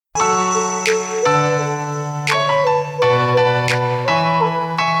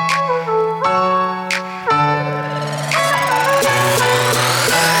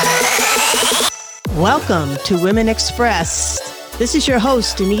welcome to Women Express. This is your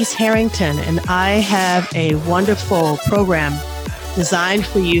host, Denise Harrington, and I have a wonderful program designed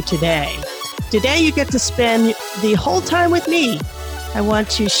for you today. Today, you get to spend the whole time with me. I want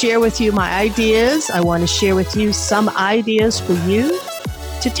to share with you my ideas. I want to share with you some ideas for you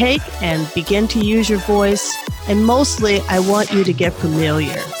to take and begin to use your voice. And mostly, I want you to get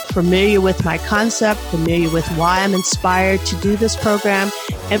familiar with my concept, familiar with why I'm inspired to do this program,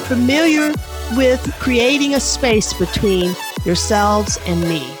 and familiar with creating a space between yourselves and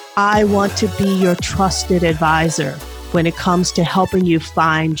me. I want to be your trusted advisor when it comes to helping you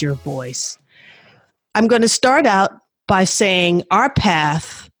find your voice. I'm going to start out by saying our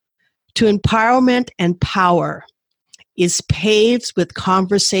path to empowerment and power is paved with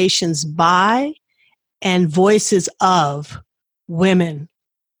conversations by and voices of women,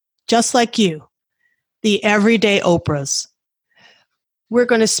 just like you, the everyday Oprahs. We're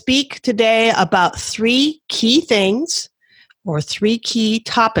going to speak today about three key things or three key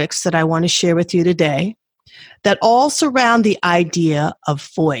topics that I want to share with you today that all surround the idea of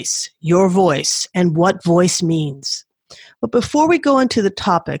voice, your voice, and what voice means. But before we go into the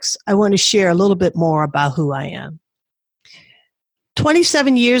topics, I want to share a little bit more about who I am.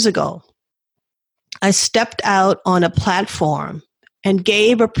 27 years ago, I stepped out on a platform and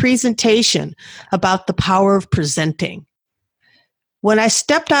gave a presentation about the power of presenting. When I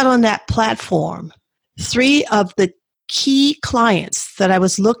stepped out on that platform, three of the key clients that I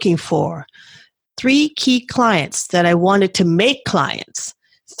was looking for, three key clients that I wanted to make clients,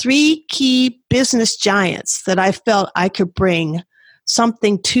 three key business giants that I felt I could bring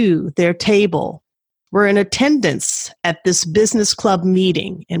something to their table, were in attendance at this business club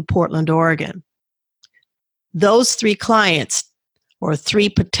meeting in Portland, Oregon. Those three clients, or three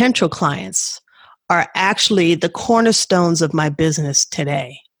potential clients, are actually the cornerstones of my business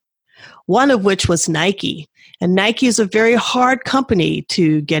today. One of which was Nike. And Nike is a very hard company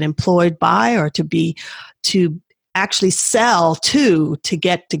to get employed by or to actually sell to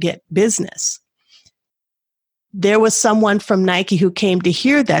get business. There was someone from Nike who came to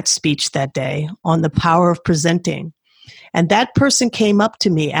hear that speech that day on the power of presenting. And that person came up to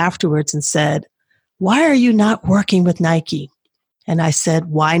me afterwards and said, "Why are you not working with Nike?" And I said,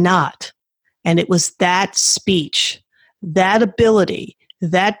 "Why not?" And it was that speech, that ability,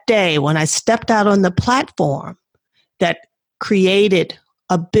 that day when I stepped out on the platform that created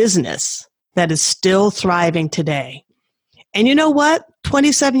a business that is still thriving today. And you know what?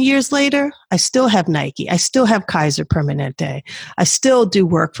 27 years later, I still have Nike. I still have Kaiser Permanente. I still do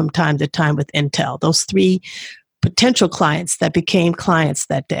work from time to time with Intel, those three potential clients that became clients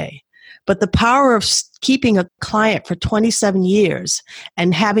that day. But the power of keeping a client for 27 years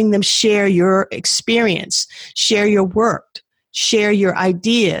and having them share your experience, share your work, share your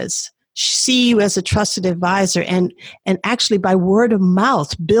ideas, see you as a trusted advisor, and actually by word of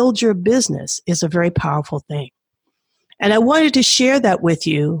mouth build your business is a very powerful thing. And I wanted to share that with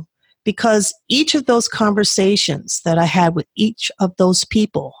you because each of those conversations that I had with each of those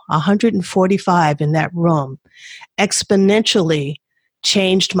people, 145 in that room, exponentially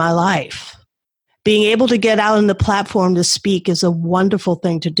changed my life. Being able to get out on the platform to speak is a wonderful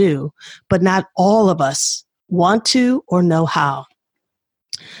thing to do, but not all of us want to or know how.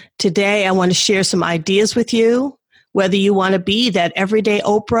 Today, I want to share some ideas with you, whether you want to be that everyday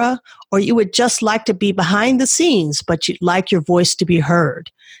Oprah or you would just like to be behind the scenes, but you'd like your voice to be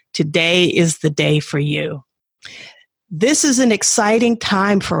heard. Today is the day for you. This is an exciting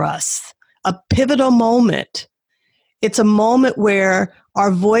time for us, a pivotal moment. It's a moment where our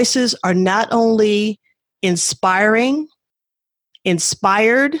voices are not only inspired,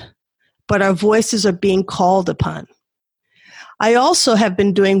 but our voices are being called upon. I also have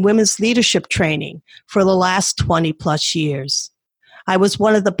been doing women's leadership training for the last 20 plus years. I was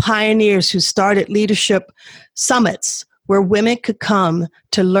one of the pioneers who started leadership summits where women could come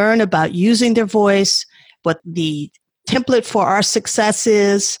to learn about using their voice, what the template for our success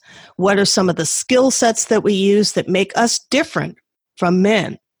is, what are some of the skill sets that we use that make us different from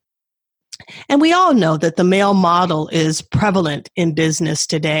men. And we all know that the male model is prevalent in business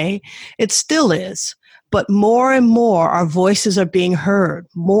today. It still is. But more and more, our voices are being heard.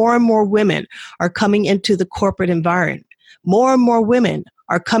 More and more women are coming into the corporate environment. More and more women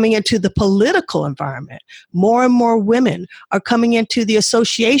are coming into the political environment. More and more women are coming into the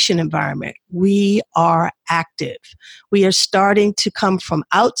association environment. We are active. We are starting to come from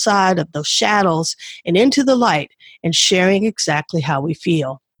outside of those shadows and into the light and sharing exactly how we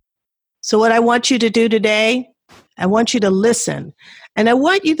feel. So what I want you to do today, I want you to listen, and I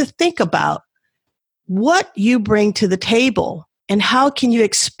want you to think about what you bring to the table And how can you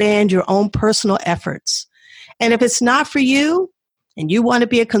expand your own personal efforts? And if it's not for you and you want to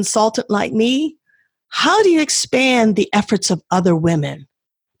be a consultant like me, how do you expand the efforts of other women?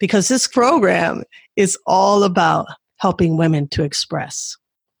 Because this program is all about helping women to express.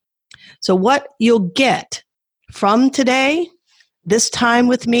 So what you'll get from today, this time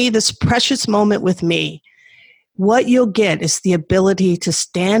with me, this precious moment with me, what you'll get is the ability to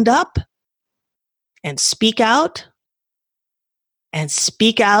stand up and speak out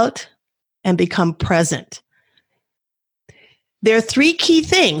and become present. There are three key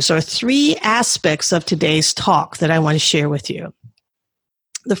things or three aspects of today's talk that I want to share with you.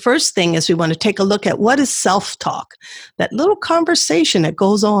 The first thing is we want to take a look at what is self-talk, that little conversation that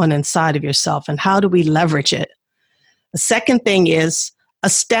goes on inside of yourself, and how do we leverage it. The second thing is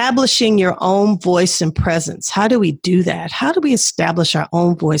establishing your own voice and presence. How do we do that? How do we establish our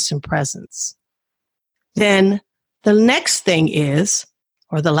own voice and presence? Then the next thing is,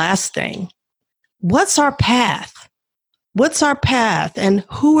 or the last thing, what's our path? What's our path, and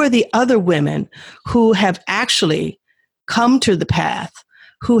who are the other women who have actually come to the path,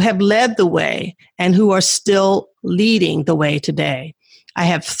 who have led the way, and who are still leading the way today? I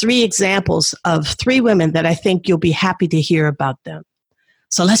have 3 examples of 3 women that I think you'll be happy to hear about them.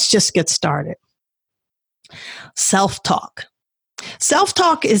 So let's just get started. Self-talk.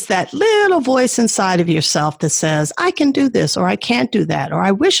 Self-talk is that little voice inside of yourself that says, I can do this, or I can't do that, or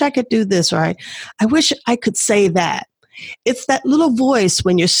I wish I could do this, or I wish I could say that. It's that little voice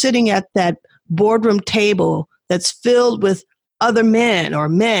when you're sitting at that boardroom table that's filled with other men,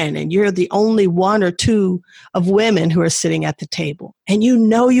 and you're the only 1 or 2 of women who are sitting at the table. And you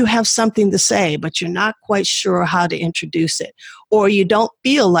know you have something to say, but you're not quite sure how to introduce it, or you don't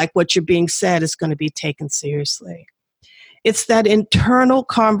feel like what you're being said is going to be taken seriously. It's that internal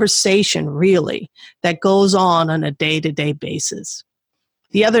conversation, really, that goes on a day-to-day basis.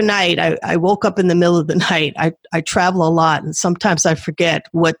 The other night, I woke up in the middle of the night. I travel a lot, and sometimes I forget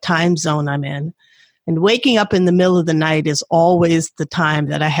what time zone I'm in. And waking up in the middle of the night is always the time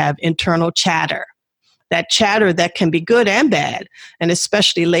that I have internal chatter. That chatter that can be good and bad, and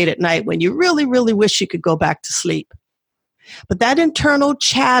especially late at night when you really, really wish you could go back to sleep. But that internal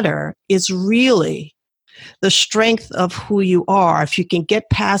chatter is really the strength of who you are. If you can get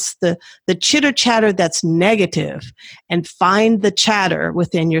past the chitter chatter that's negative and find the chatter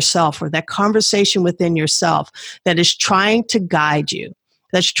within yourself, or that conversation within yourself that is trying to guide you,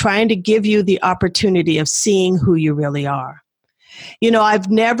 that's trying to give you the opportunity of seeing who you really are. You know, I've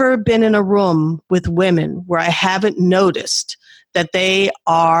never been in a room with women where I haven't noticed that they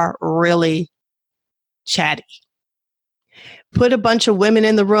are really chatty. Put a bunch of women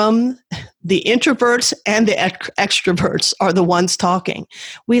in the room, the introverts and the extroverts are the ones talking.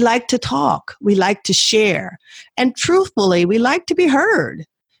 We like to talk. We like to share. And truthfully, we like to be heard.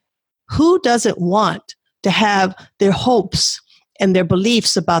 Who doesn't want to have their hopes and their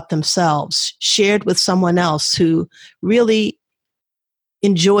beliefs about themselves shared with someone else who really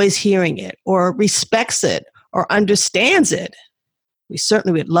enjoys hearing it or respects it or understands it? We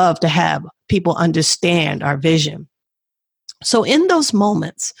certainly would love to have people understand our vision. So in those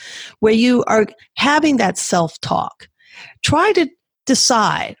moments where you are having that self-talk, try to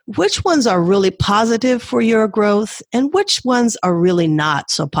decide which ones are really positive for your growth and which ones are really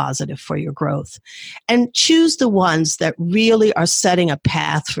not so positive for your growth. And choose the ones that really are setting a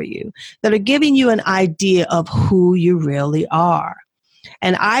path for you, that are giving you an idea of who you really are.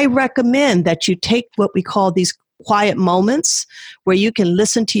 And I recommend that you take what we call these quiet moments where you can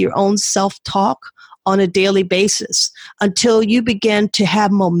listen to your own self-talk on a daily basis until you begin to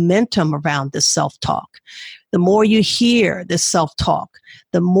have momentum around this self-talk. The more you hear this self-talk,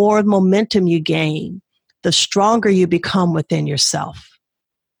 the more momentum you gain, the stronger you become within yourself.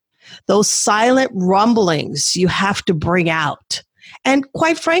 Those silent rumblings you have to bring out. And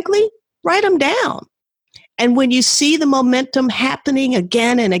quite frankly, write them down. And when you see the momentum happening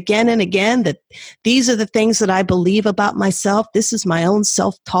again and again and again, that these are the things that I believe about myself, this is my own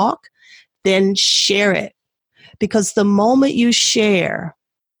self-talk, then share it. Because the moment you share,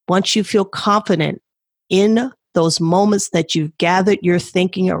 once you feel confident in those moments that you've gathered your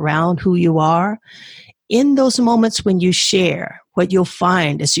thinking around who you are, in those moments when you share, what you'll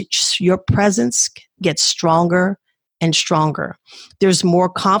find is your presence gets stronger and stronger. There's more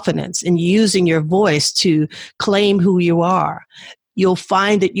confidence in using your voice to claim who you are. You'll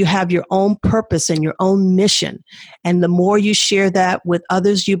find that you have your own purpose and your own mission. And the more you share that with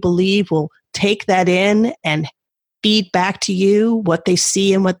others you believe will take that in and feed back to you what they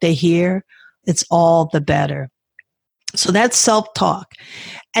see and what they hear, it's all the better. So that's self-talk.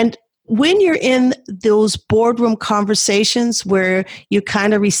 And when you're in those boardroom conversations where you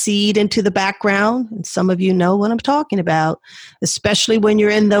kind of recede into the background, and some of you know what I'm talking about, especially when you're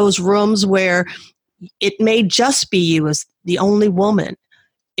in those rooms where it may just be you as the only woman.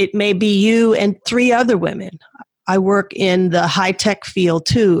 It may be you and 3 other women. I work in the high-tech field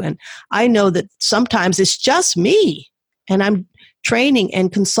too, and I know that sometimes it's just me, and I'm training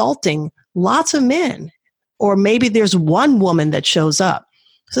and consulting lots of men, or maybe there's one woman that shows up.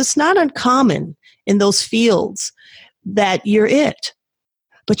 So it's not uncommon in those fields that you're it,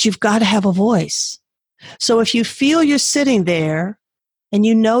 but you've got to have a voice. So if you feel you're sitting there and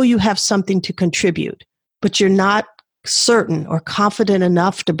you know you have something to contribute, but you're not certain or confident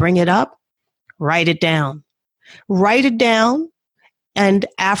enough to bring it up, write it down. Write it down, and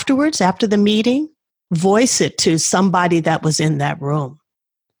afterwards, after the meeting, voice it to somebody that was in that room.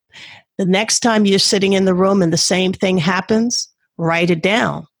 The next time you're sitting in the room and the same thing happens, write it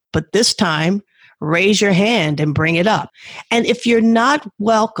down. But this time, raise your hand and bring it up. And if you're not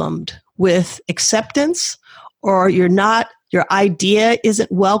welcomed with acceptance, or your idea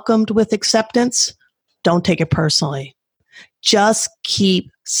isn't welcomed with acceptance, don't take it personally. Just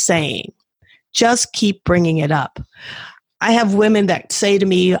keep saying. Just keep bringing it up. I have women that say to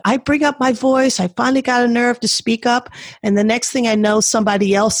me, I bring up my voice. I finally got a nerve to speak up. And the next thing I know,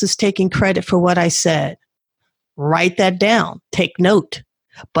 somebody else is taking credit for what I said. Write that down. Take note.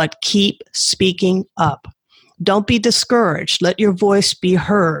 But keep speaking up. Don't be discouraged. Let your voice be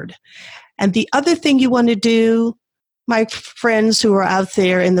heard. And the other thing you want to do, my friends who are out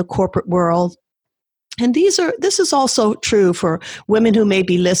there in the corporate world, and this is also true for women who may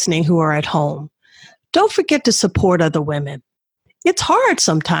be listening who are at home. Don't forget to support other women. It's hard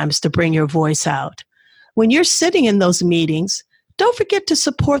sometimes to bring your voice out. When you're sitting in those meetings, don't forget to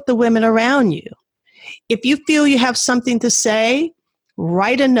support the women around you. If you feel you have something to say,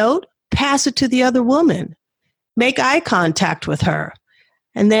 write a note, pass it to the other woman. Make eye contact with her,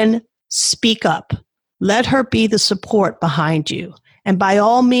 and then speak up. Let her be the support behind you. And by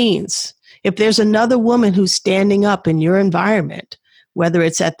all means, if there's another woman who's standing up in your environment, whether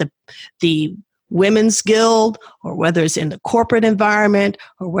it's at the Women's Guild, or whether it's in the corporate environment,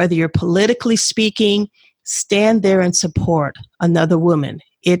 or whether you're politically speaking, stand there and support another woman.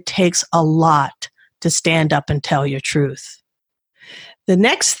 It takes a lot to stand up and tell your truth. The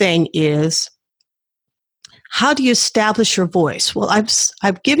next thing is, how do you establish your voice? Well,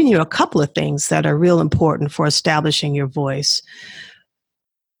 I've given you a couple of things that are real important for establishing your voice.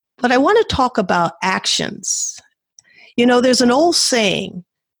 But I want to talk about actions. You know, there's an old saying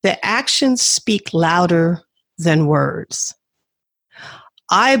that actions speak louder than words.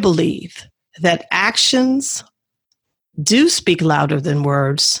 I believe that actions do speak louder than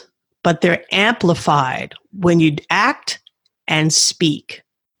words, but they're amplified when you act and speak.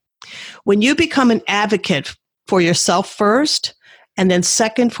 When you become an advocate for yourself first, and then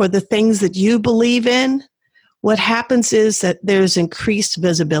second for the things that you believe in, what happens is that there's increased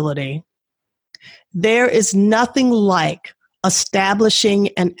visibility. There is nothing like establishing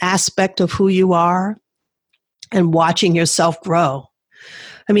an aspect of who you are and watching yourself grow.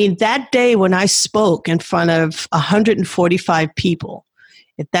 I mean, that day when I spoke in front of 145 people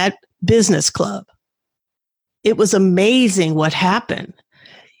at that business club, it was amazing what happened.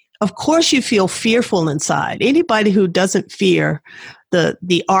 Of course, you feel fearful inside. Anybody who doesn't fear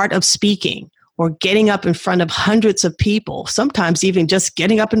the art of speaking or getting up in front of hundreds of people, sometimes even just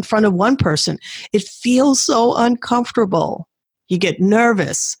getting up in front of one person, it feels so uncomfortable. You get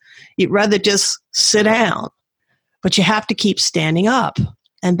nervous. You'd rather just sit down, but you have to keep standing up.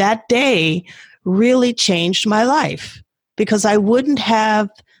 And that day really changed my life because I wouldn't have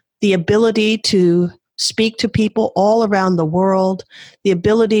the ability to speak to people all around the world, the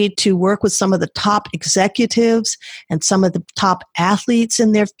ability to work with some of the top executives and some of the top athletes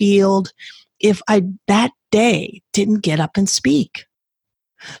in their field if I that day didn't get up and speak.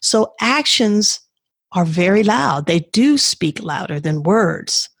 So actions are very loud. They do speak louder than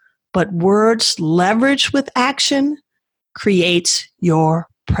words, but words leveraged with action creates your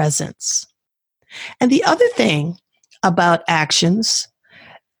presence. And the other thing about actions,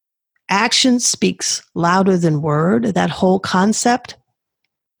 action speaks louder than word, that whole concept.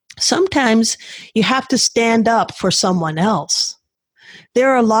 Sometimes you have to stand up for someone else.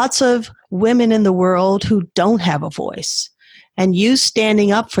 There are lots of women in the world who don't have a voice, and you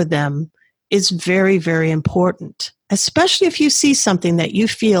standing up for them is very, very important, especially if you see something that you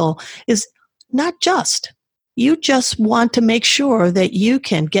feel is not just. You just want to make sure that you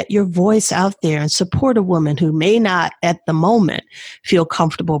can get your voice out there and support a woman who may not at the moment feel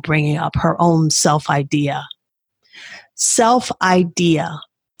comfortable bringing up her own self-idea. Self-idea.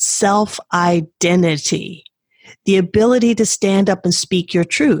 self-identity. The ability to stand up and speak your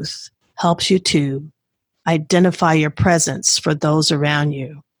truth helps you to identify your presence for those around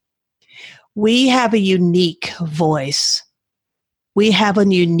you. We have a unique voice. We have a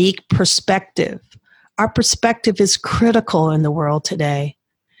unique perspective. Our perspective is critical in the world today.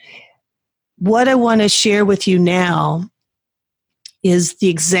 What I want to share with you now is the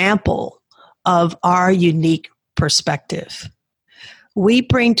example of our unique perspective. We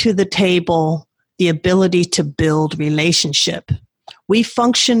bring to the table the ability to build relationship. We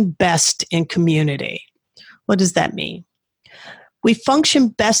function best in community. What does that mean? We function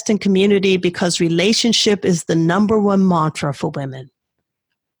best in community because relationship is the number one mantra for women.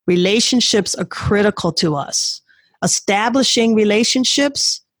 Relationships are critical to us. Establishing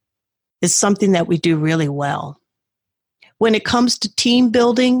relationships is something that we do really well. When it comes to team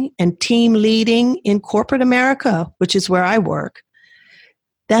building and team leading in corporate America, which is where I work,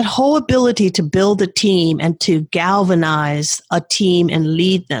 that whole ability to build a team and to galvanize a team and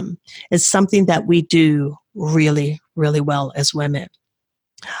lead them is something that we do really, really well as women.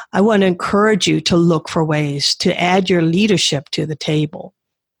 I want to encourage you to look for ways to add your leadership to the table.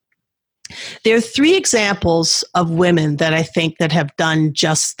 There are 3 examples of women that I think that have done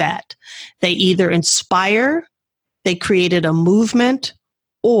just that. They either inspire, they created a movement,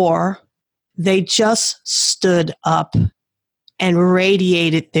 or they just stood up and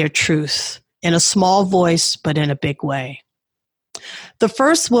radiated their truth in a small voice, but in a big way. The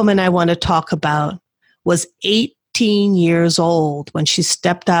first woman I want to talk about was 18 years old when she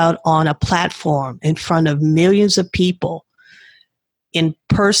stepped out on a platform in front of millions of people in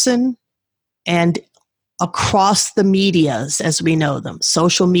person and across the medias as we know them,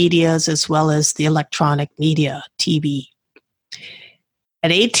 social medias as well as the electronic media, TV.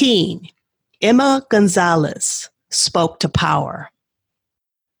 At 18, Emma Gonzalez spoke to power.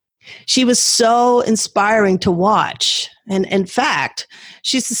 She was so inspiring to watch. And in fact,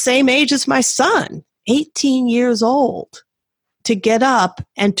 she's the same age as my son, 18 years old, to get up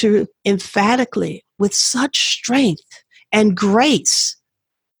and to emphatically, with such strength and grace,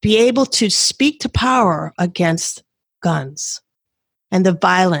 be able to speak to power against guns and the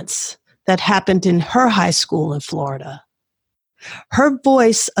violence that happened in her high school in Florida. Her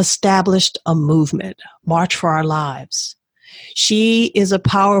voice established a movement, March for Our Lives. She is a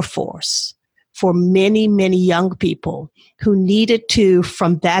power force for many, many young people who needed to,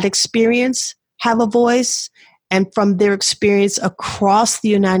 from that experience, have a voice, and from their experience across the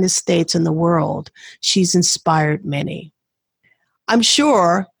United States and the world, she's inspired many. I'm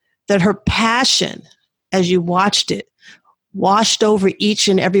sure that her passion, as you watched it, washed over each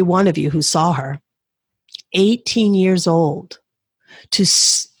and every one of you who saw her. 18 years old, to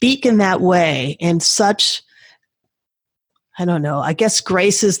speak in that way, in such, I don't know, I guess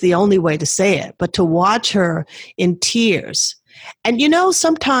grace is the only way to say it, but to watch her in tears. And you know,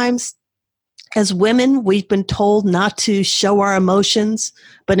 sometimes as women, we've been told not to show our emotions,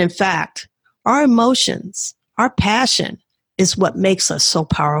 but in fact, our emotions, our passion is what makes us so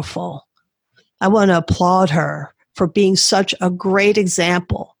powerful. I want to applaud her for being such a great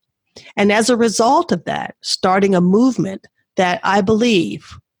example. And as a result of that, starting a movement that I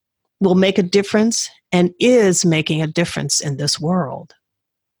believe will make a difference and is making a difference in this world.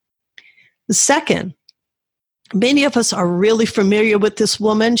 The second, many of us are really familiar with this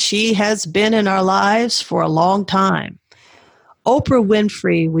woman. She has been in our lives for a long time. Oprah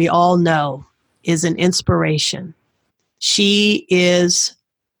Winfrey, we all know, is an inspiration. She is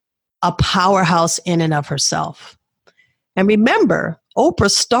a powerhouse in and of herself. And remember, Oprah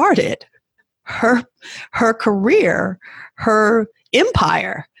started her career, her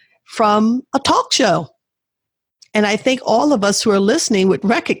empire from a talk show. And I think all of us who are listening would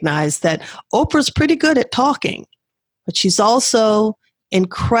recognize that Oprah's pretty good at talking, but she's also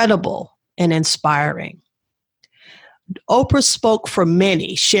incredible and inspiring. Oprah spoke for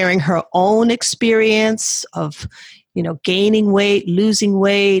many, sharing her own experience of, gaining weight, losing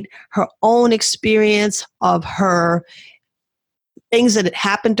weight, her own experience of her things that had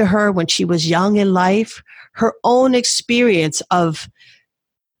happened to her when she was young in life, her own experience of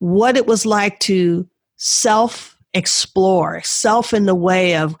what it was like to self-explore, self in the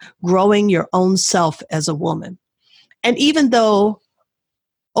way of growing your own self as a woman. And even though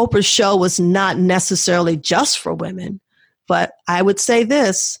Oprah's show was not necessarily just for women, but I would say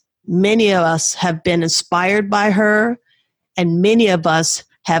this, many of us have been inspired by her, and many of us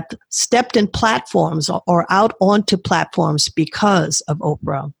have stepped in platforms or out onto platforms because of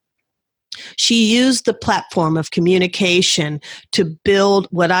Oprah. She used the platform of communication to build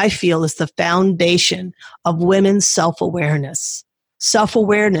what I feel is the foundation of women's self-awareness.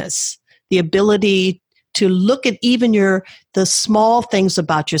 self-awareness, the ability to look at even the small things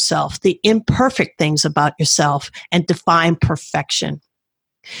about yourself, the imperfect things about yourself, and define perfection.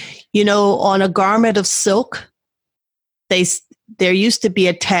 You know, on a garment of silk, there used to be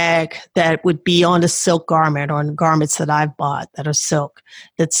a tag that would be on a silk garment or on garments that I've bought that are silk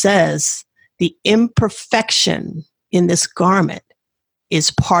that says the imperfection in this garment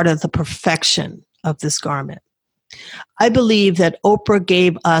is part of the perfection of this garment. I believe that Oprah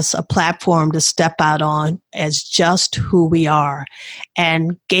gave us a platform to step out on as just who we are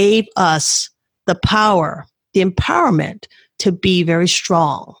and gave us the power, the empowerment to be very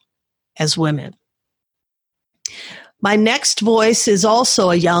strong as women. My next voice is also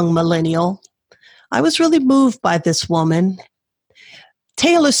a young millennial. I was really moved by this woman.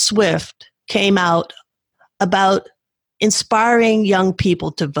 Taylor Swift came out about inspiring young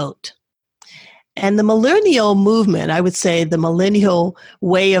people to vote. And the millennial movement, I would say the millennial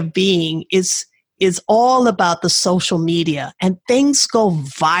way of being is all about the social media, and things go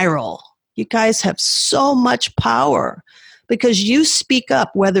viral. You guys have so much power because you speak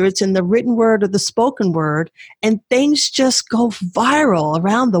up, whether it's in the written word or the spoken word, and things just go viral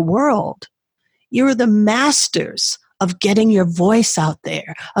around the world. You're the masters of getting your voice out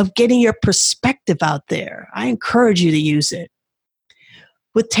there, of getting your perspective out there. I encourage you to use it.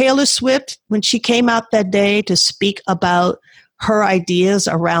 With Taylor Swift, when she came out that day to speak about her ideas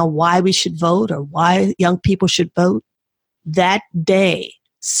around why we should vote or why young people should vote, that day,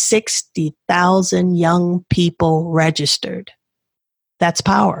 60,000 young people registered. That's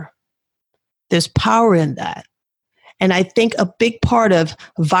power. There's power in that. And I think a big part of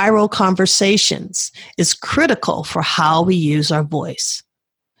viral conversations is critical for how we use our voice.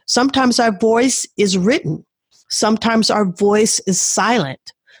 Sometimes our voice is written. Sometimes our voice is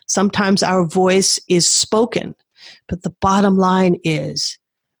silent. Sometimes our voice is spoken. But the bottom line is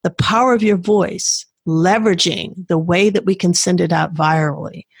the power of your voice, leveraging the way that we can send it out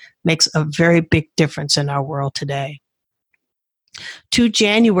virally, makes a very big difference in our world today. 2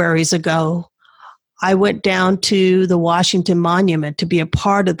 Januaries ago, I went down to the Washington Monument to be a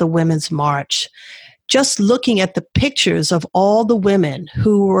part of the Women's March. Just looking at the pictures of all the women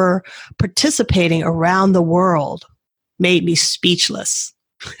who were participating around the world made me speechless.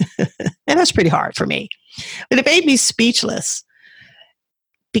 And that's pretty hard for me. But it made me speechless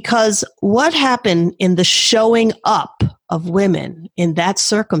because what happened in the showing up of women in that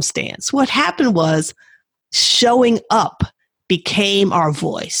circumstance, what happened was showing up became our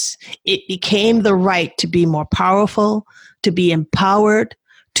voice. It became the right to be more powerful, to be empowered,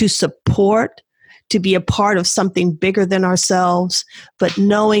 to support, to be a part of something bigger than ourselves, but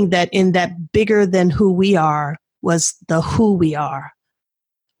knowing that in that bigger than who we are was the who we are,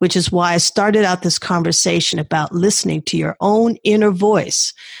 which is why I started out this conversation about listening to your own inner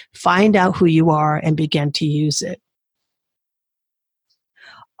voice, find out who you are and begin to use it.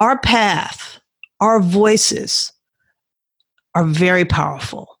 Our path, our voices are very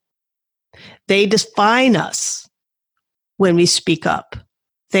powerful. They define us when we speak up.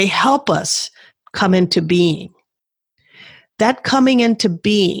 They help us come into being. That coming into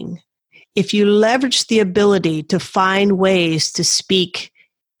being, if you leverage the ability to find ways to speak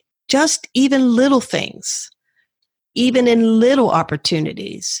just even little things, even in little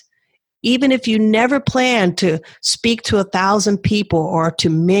opportunities, even if you never plan to speak to 1,000 people or to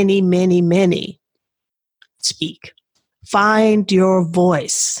many, many, many, speak. Find your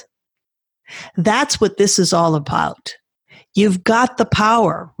voice. That's what this is all about. You've got the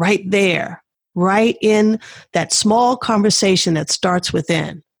power right there, right in that small conversation that starts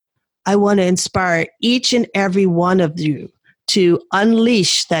within. I want to inspire each and every one of you to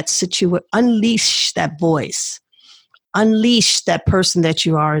unleash that unleash that voice, unleash that person that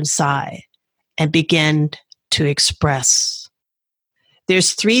you are inside, and begin to express.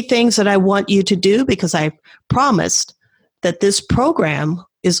 There's 3 things that I want you to do because I promised that this program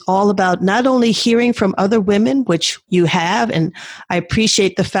is all about not only hearing from other women, which you have, and I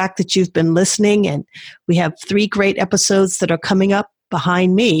appreciate the fact that you've been listening, and we have 3 great episodes that are coming up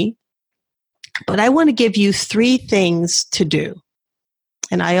behind me, but I want to give you 3 things to do.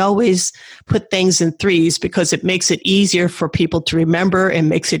 And I always put things in 3s because it makes it easier for people to remember and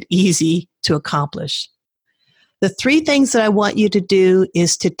makes it easy to accomplish. The 3 things that I want you to do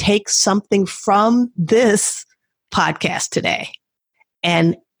is to take something from this podcast today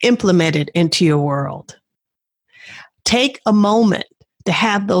and implement it into your world. Take a moment to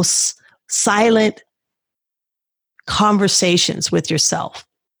have those silent conversations with yourself.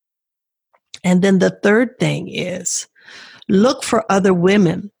 And then the 3rd thing is look for other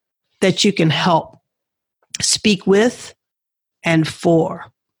women that you can help speak with, and 4.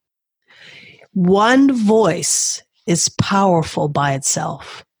 One voice is powerful by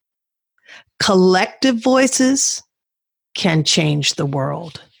itself. Collective voices can change the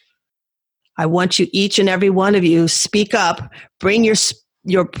world. I want you, each and every one of you, speak up, bring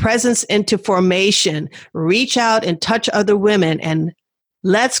your presence into formation, reach out and touch other women, and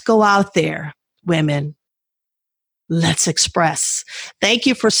let's go out there, women. Let's express. Thank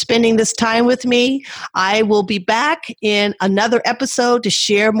you for spending this time with me. I will be back in another episode to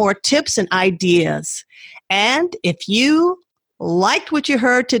share more tips and ideas. And if you liked what you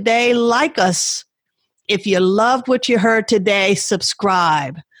heard today, like us. If you loved what you heard today,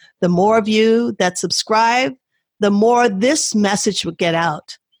 subscribe. The more of you that subscribe, the more this message will get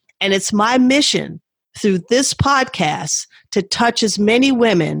out. And it's my mission through this podcast to touch as many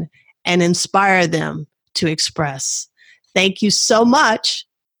women and inspire them to express. Thank you so much,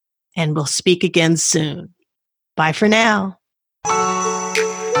 and we'll speak again soon. Bye for now.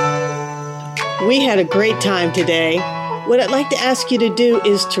 We had a great time today. What I'd like to ask you to do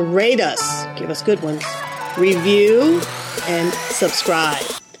is to rate us, give us good ones, review, and subscribe.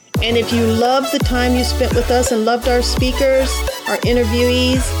 And if you loved the time you spent with us and loved our speakers, our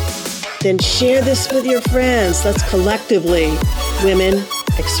interviewees, then share this with your friends. Let's collectively women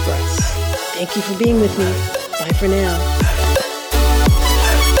express. Thank you for being with me. Bye for now.